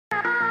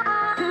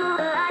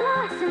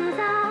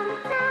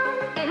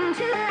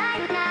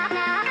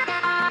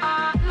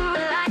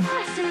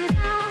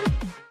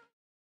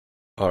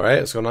Alright,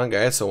 what's going on,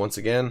 guys? So once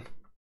again,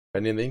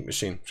 Bendy in the ink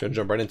machine. Just gonna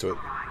jump right into it.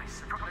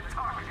 Arise from the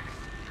darkness.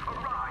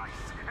 Arise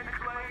and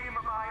claim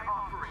my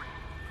offering.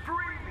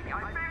 Free me,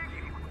 I beg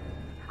you.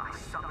 I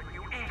summon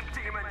you, ink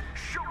demon.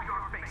 Show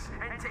your face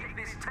and take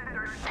this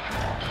tender sheet.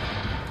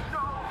 No,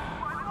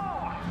 my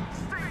lord,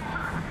 stay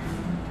back.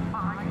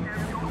 I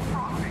am your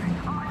prophet.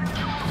 I am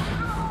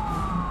your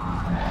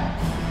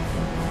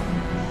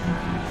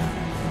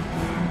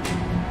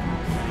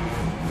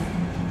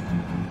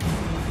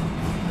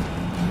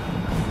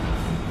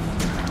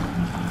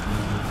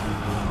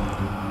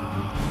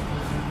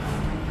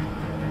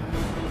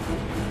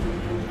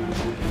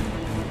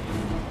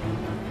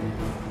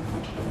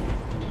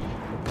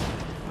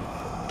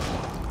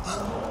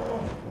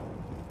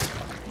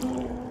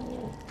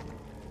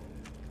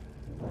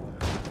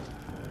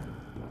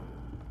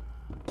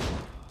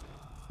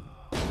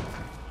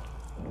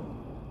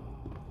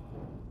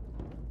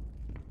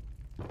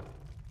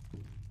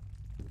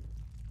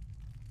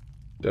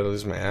Did I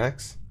lose my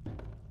axe?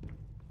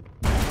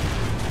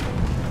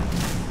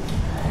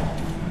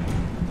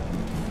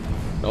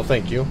 No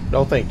thank you.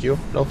 No thank you.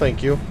 No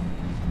thank you.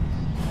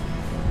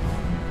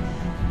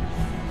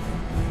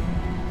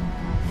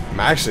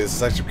 Actually, this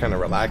is actually kind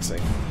of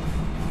relaxing.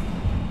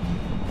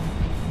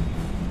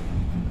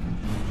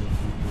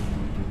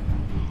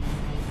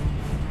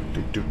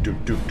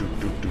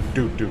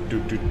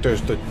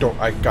 There's the door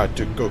I got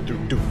to go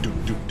through.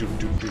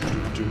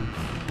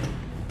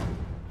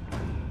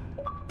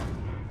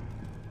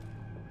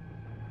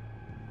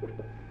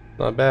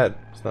 Not bad.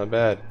 It's not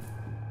bad.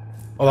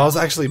 Oh, that was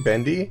actually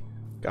Bendy?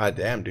 God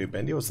damn, dude.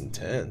 Bendy was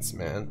intense,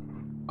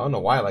 man. I don't know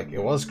why. Like,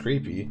 it was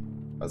creepy.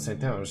 But at the same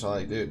time, I was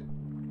like, dude.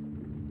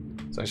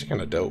 It's actually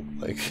kind of dope.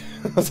 Like,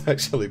 that's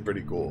actually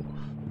pretty cool.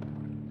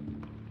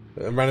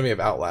 It reminded me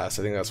of Outlast.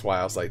 I think that's why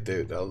I was like,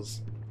 dude, that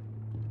was...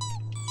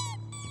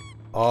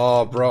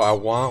 Oh, bro, I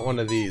want one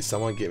of these.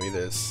 Someone get me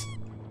this.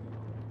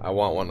 I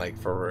want one, like,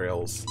 for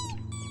reals.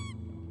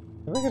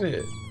 Look at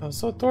it. That was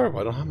so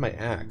adorable. I don't have my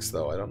axe,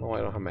 though. I don't know why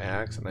I don't have my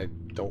axe, and I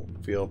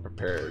don't feel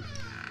prepared.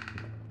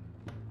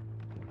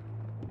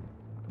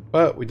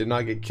 But we did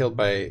not get killed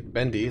by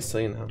Bendy, so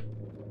you know.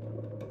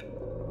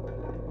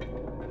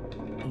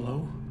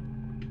 Hello?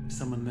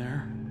 Someone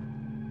there?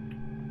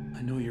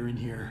 I know you're in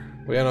here.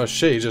 Well, yeah, no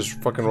shit. You just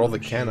fucking rolled the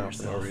can out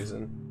for no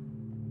reason.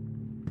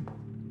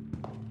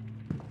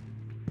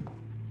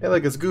 Hey,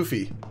 look, it's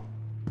Goofy.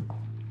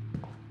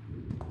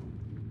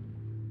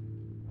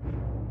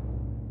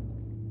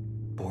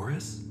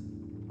 Boris?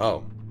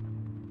 Oh.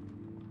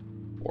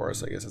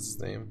 Boris, I guess that's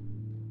his name.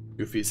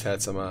 Goofy's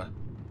had some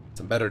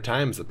better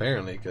times,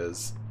 apparently,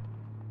 because...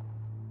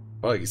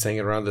 Oh, he's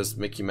hanging around this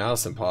Mickey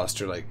Mouse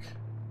imposter, like...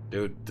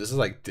 Dude, this is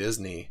like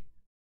Disney.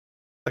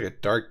 Like a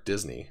dark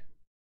Disney.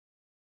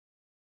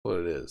 That's what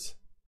it is.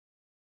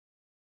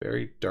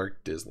 Very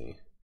dark Disney.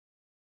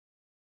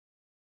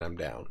 I'm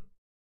down.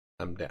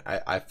 I'm down.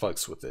 I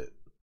fucks with it.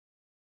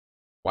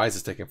 Why is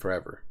this taking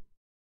forever?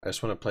 I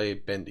just want to play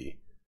Bendy.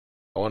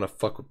 I want to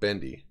fuck with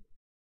Bendy.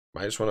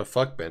 I just want to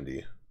fuck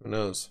Bendy. Who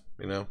knows?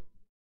 You know?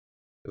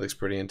 It looks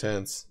pretty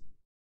intense.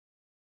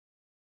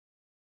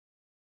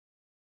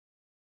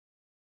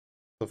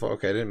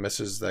 Okay, I didn't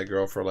message that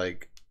girl for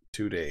like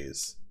 2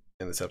 days.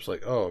 And this episode,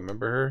 like, oh,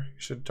 remember her? You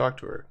should talk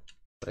to her.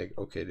 Like,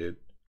 okay, dude.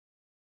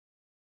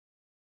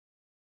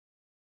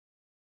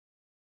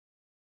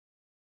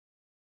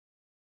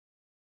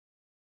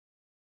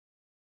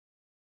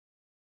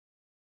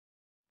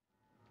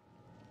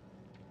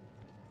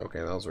 Okay,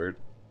 that was weird.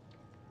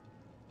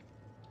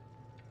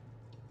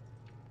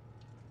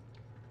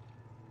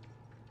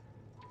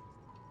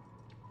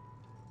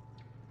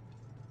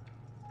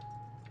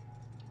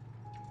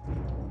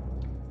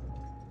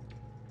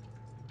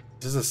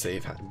 This is a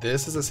safe house.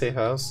 This is a safe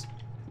house?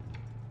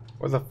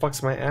 Where the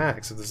fuck's my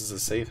axe if this is a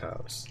safe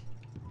house?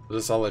 Was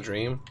this all a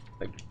dream?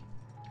 Like,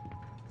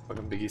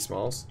 fucking Biggie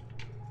Smalls?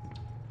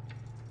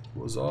 It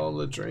was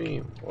all a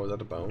dream. Oh, is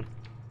that a bone?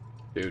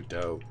 Dude,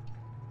 dope.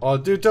 Oh,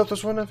 dude, dope,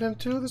 there's one of him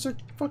too? There's a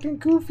fucking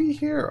Goofy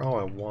here. Oh,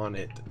 I want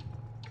it.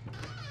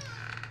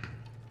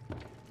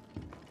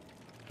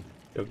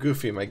 Yo,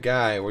 Goofy, my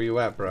guy, where you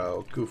at,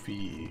 bro?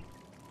 Goofy.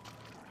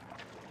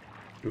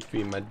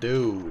 Goofy, my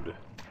dude.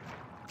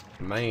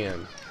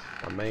 Man.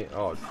 My man.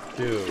 Oh,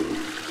 dude.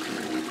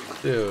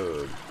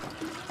 Dude.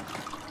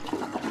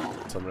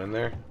 Someone in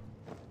there?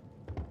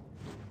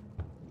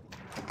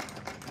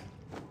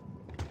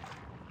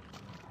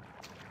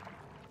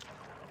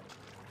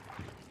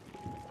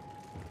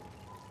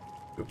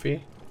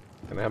 Goofy?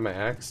 Can I have my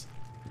axe?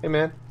 Hey,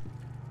 man.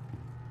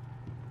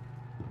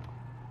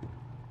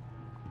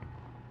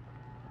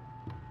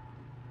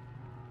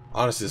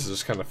 Honestly, this is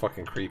just kind of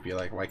fucking creepy.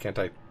 Like, why can't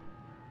I...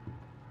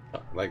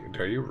 Like,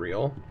 are you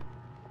real?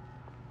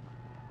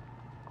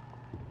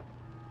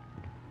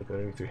 Look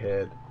underneath your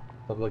head.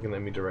 Stop looking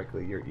at me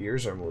directly. Your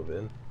ears are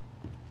moving.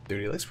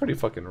 Dude, he looks pretty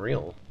fucking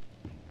real.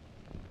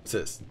 What's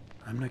this?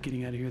 I'm not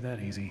getting out of here that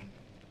easy.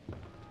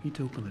 Need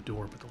to open the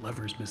door, but the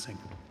lever's missing.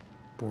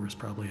 Boris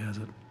probably has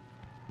it.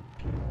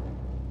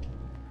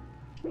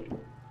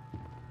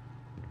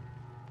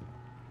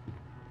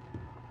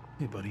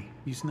 Hey, buddy,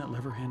 you seen that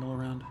lever handle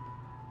around?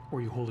 Or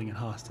are you holding it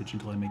hostage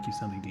until I make you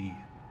something to eat?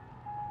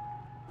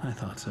 I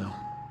thought so.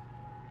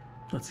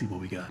 Let's see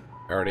what we got.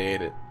 I already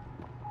ate it.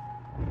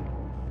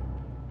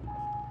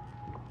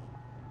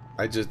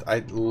 I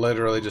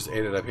literally just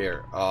ate it up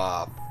here.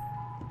 Ah.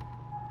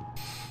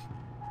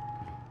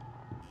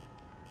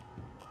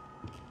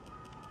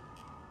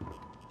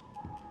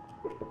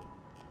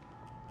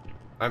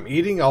 I'm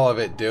eating all of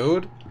it,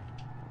 dude.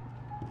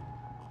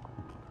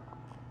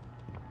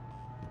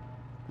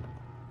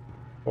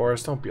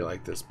 Boris, don't be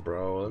like this,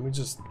 bro. Let me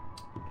just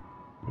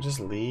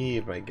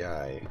leave, my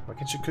guy. Why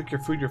can't you cook your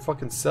food your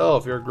fucking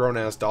self? You're a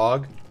grown-ass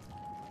dog.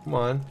 Come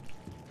on.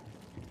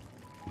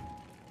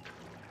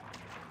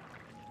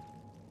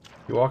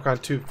 You walk on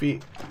 2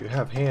 feet. You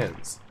have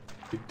hands.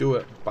 You do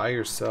it by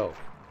yourself.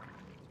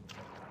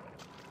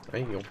 I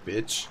ain't no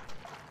bitch.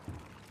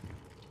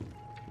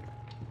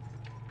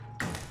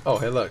 Oh,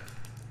 hey, look.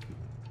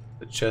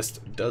 The chest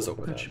does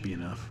open up. That should be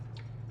enough.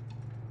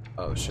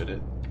 Oh, should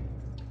it?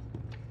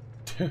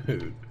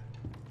 Dude.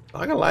 I'm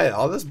not gonna lie,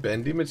 all this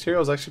bendy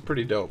material is actually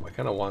pretty dope. I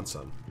kind of want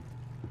some.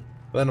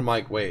 But then I'm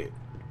like, wait.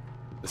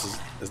 This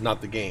is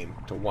not the game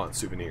to want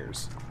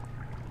souvenirs.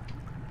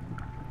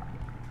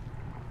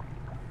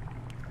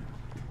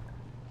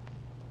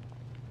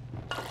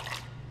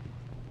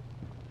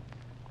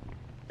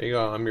 There you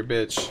go, I'm your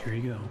bitch. Here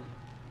you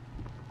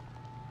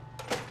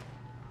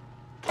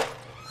go.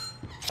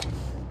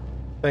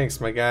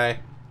 Thanks, my guy.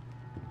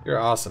 You're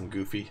awesome,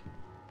 Goofy.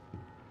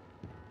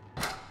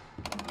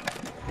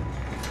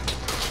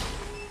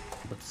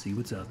 Let's see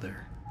what's out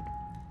there.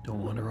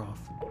 Don't wander off.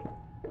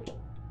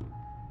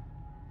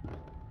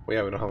 Well,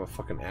 yeah, we don't have a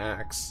fucking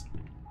axe.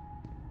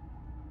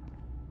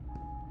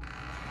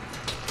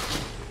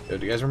 Yo,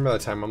 do you guys remember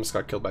that time I almost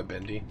got killed by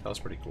Bendy? That was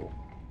pretty cool.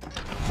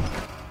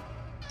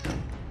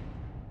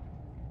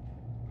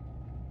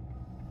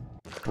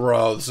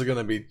 Bro, this is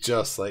gonna be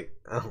just like...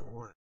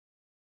 Oh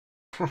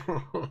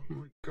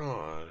my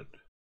god.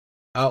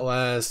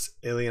 Outlast,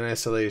 Alien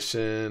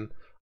Isolation,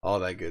 all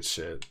that good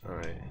shit.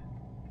 Alright.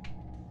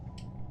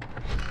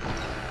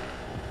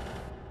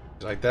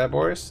 You like that,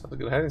 Boris? That was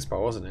a good hiding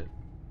spot, wasn't it?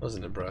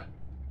 Wasn't it, bruh?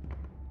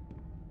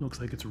 Looks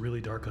like it's really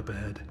dark up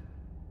ahead.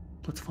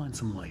 Let's find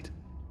some light.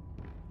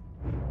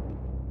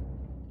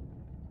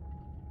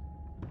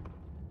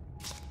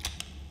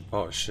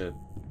 Oh shit.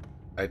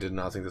 I did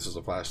not think this was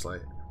a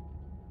flashlight.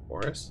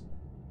 Boris?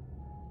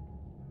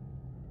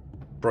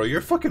 Bro,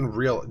 you're fucking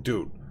real.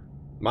 Dude,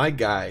 my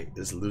guy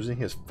is losing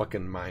his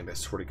fucking mind. I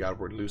swear to God,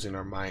 we're losing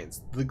our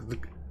minds.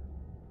 Look.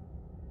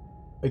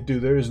 Like,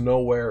 dude, there is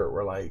nowhere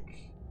where,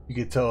 like, you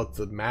could tell it's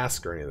a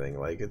mask or anything.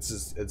 Like, it's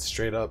just, it's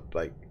straight up,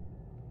 like,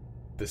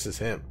 this is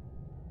him.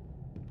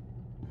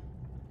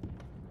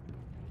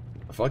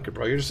 Fuck it,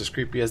 bro. You're just as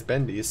creepy as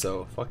Bendy,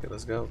 so fuck it,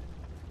 let's go.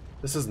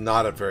 This is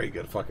not a very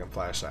good fucking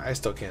flashlight. I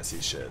still can't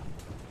see shit.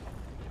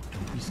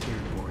 Don't be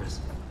scared, Boris.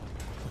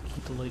 I'll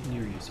keep the light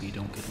near you so you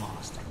don't get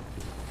lost.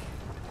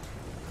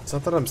 It's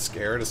not that I'm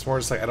scared, it's more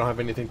just like I don't have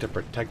anything to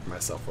protect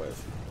myself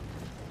with.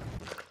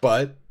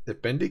 But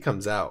if Bendy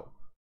comes out,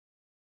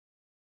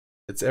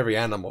 it's every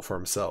animal for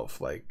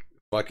himself. Like,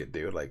 fuck it,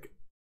 dude. Like,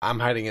 I'm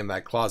hiding in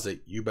that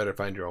closet. You better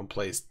find your own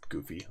place,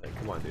 Goofy. Like,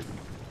 come on, dude.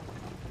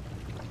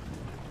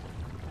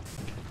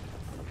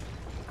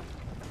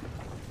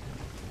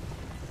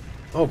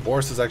 Oh,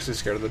 Boris is actually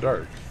scared of the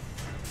dark.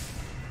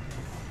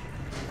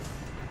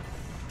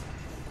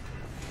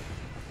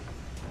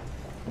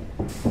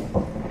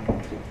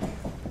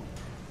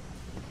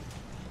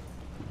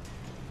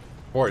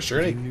 Boris,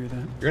 you're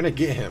gonna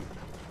get him.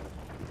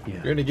 Yeah.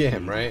 You're gonna get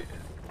him, right?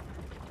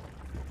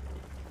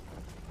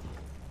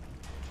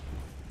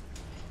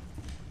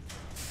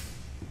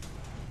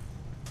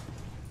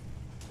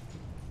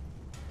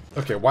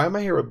 Okay, why am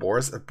I here with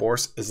Boris if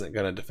Boris isn't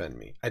gonna defend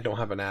me? I don't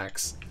have an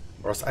axe,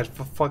 or else I'd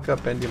fuck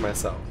up Bendy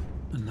myself.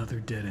 Another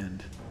dead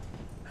end.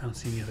 I don't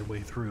see any other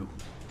way through.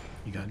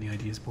 You got any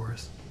ideas,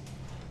 Boris?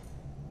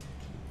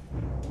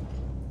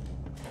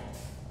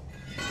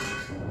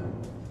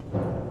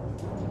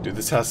 Dude,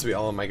 this has to be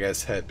all in my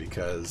guy's head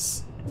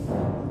because...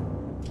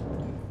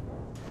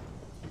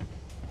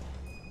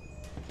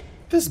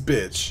 This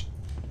bitch!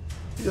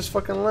 He just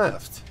fucking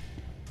left.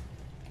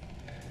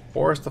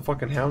 Boris the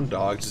fucking hound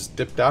dog just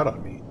dipped out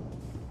on me.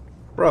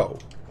 Bro.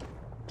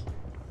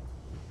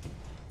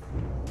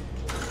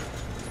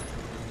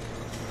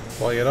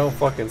 Well, you don't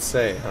fucking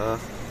say, huh?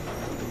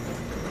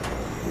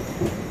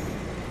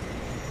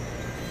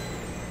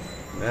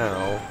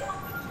 Now...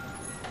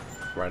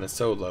 Running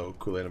solo,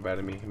 Kool-Aid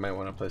invited me. He might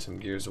want to play some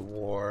Gears of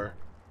War.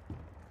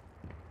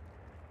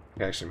 I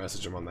can actually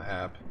message him on the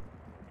app,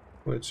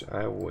 which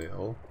I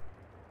will.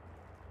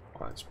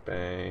 Watch,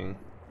 bang,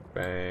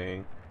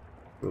 bang,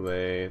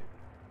 Kool-Aid.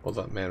 Hold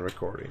up, man,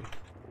 recording.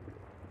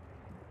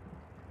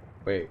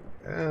 Wait,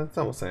 it's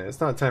almost time.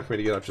 It's not time for me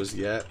to get up just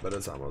yet, but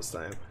it's almost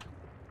time.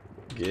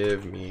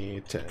 Give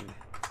me 10.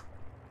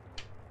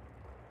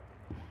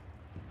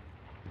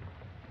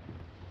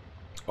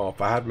 Oh,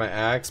 if I had my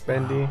axe,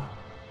 Bendy. Wow.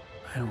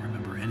 I don't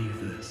remember any of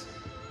this.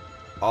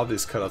 All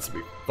these cutouts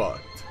would be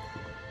fucked.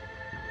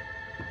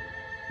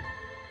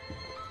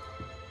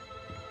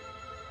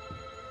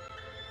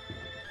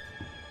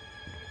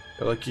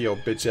 They're lucky yo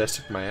bitch ass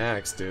took my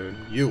axe, dude.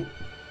 You.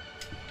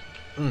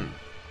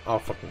 I'll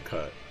fucking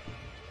cut.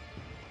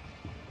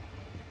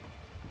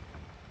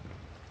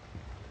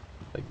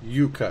 Like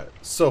you cut,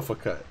 sofa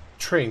cut,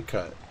 train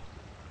cut.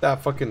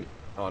 That fucking.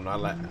 Oh no,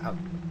 I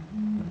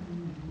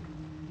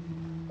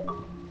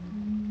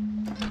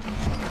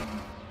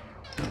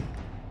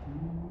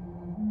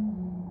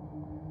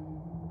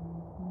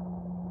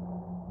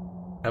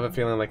have a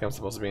feeling like I'm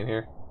supposed to be in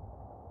here.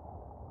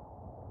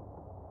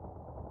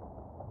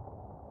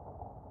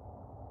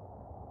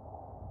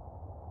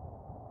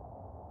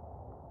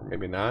 Or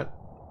maybe not.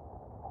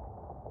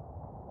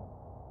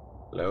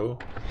 Hello?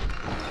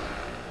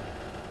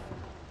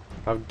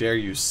 How dare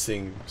you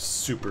sing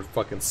super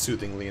fucking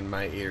soothingly in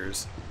my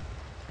ears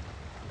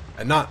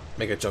and not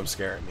make a jump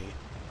scare at me.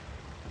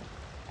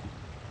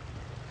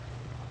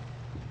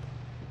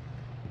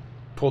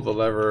 Pull the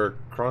lever,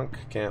 crunk.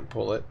 Can't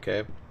pull it.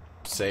 Okay.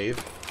 Save.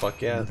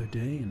 Fuck yeah. Another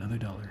day, another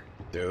dollar.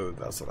 Dude,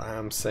 that's what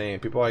I'm saying.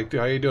 People are like, dude,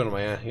 how you doing? I'm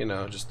like, yeah, you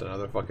know, just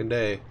another fucking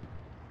day.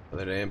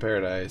 Another day in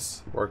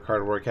paradise. Work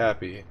hard, work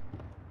happy.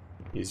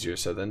 Easier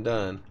said than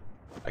done.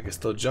 I can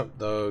still jump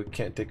though.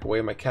 Can't take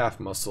away my calf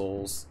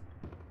muscles.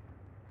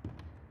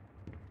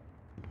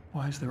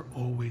 Why is there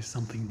always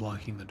something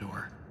blocking the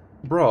door?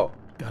 Bro.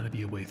 Gotta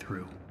be a way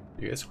through.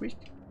 You guys squeak?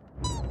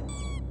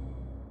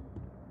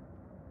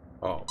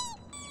 Oh.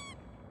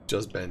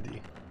 Just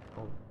Bendy.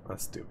 Oh,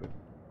 that's stupid.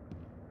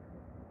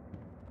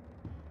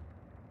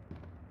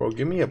 Bro,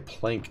 give me a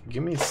plank.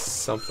 Give me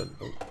something.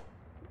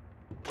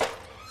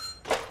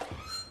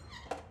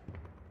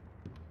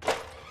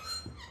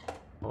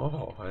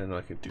 Oh, I didn't know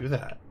I could do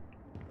that.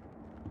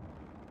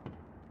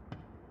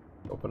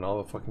 Open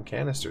all the fucking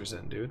canisters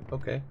in, dude.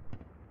 Okay.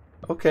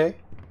 Okay.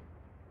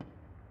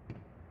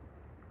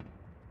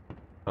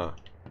 Huh.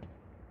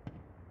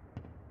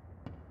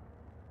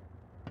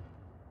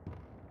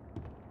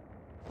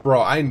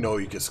 Bro, I know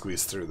you can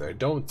squeeze through there.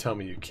 Don't tell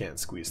me you can't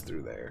squeeze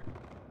through there.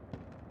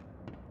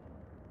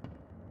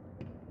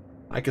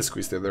 I can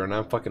squeeze through there and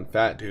I'm fucking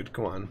fat, dude.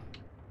 Come on.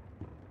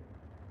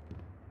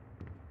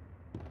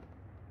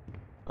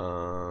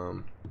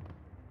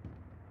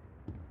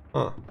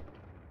 Huh.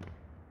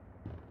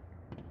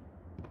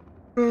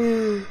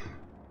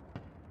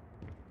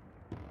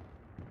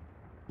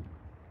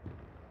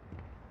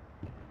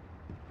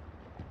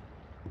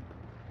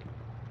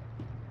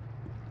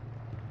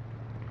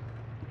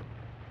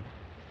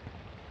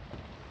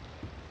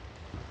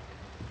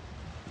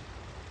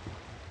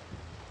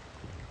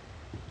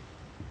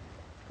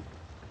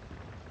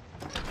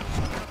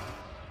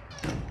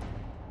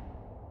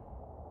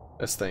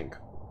 Let's think.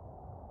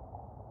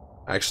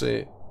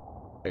 Actually,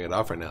 I get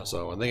off right now,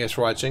 so thank you guys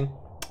for watching.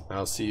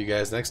 I'll see you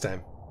guys next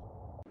time.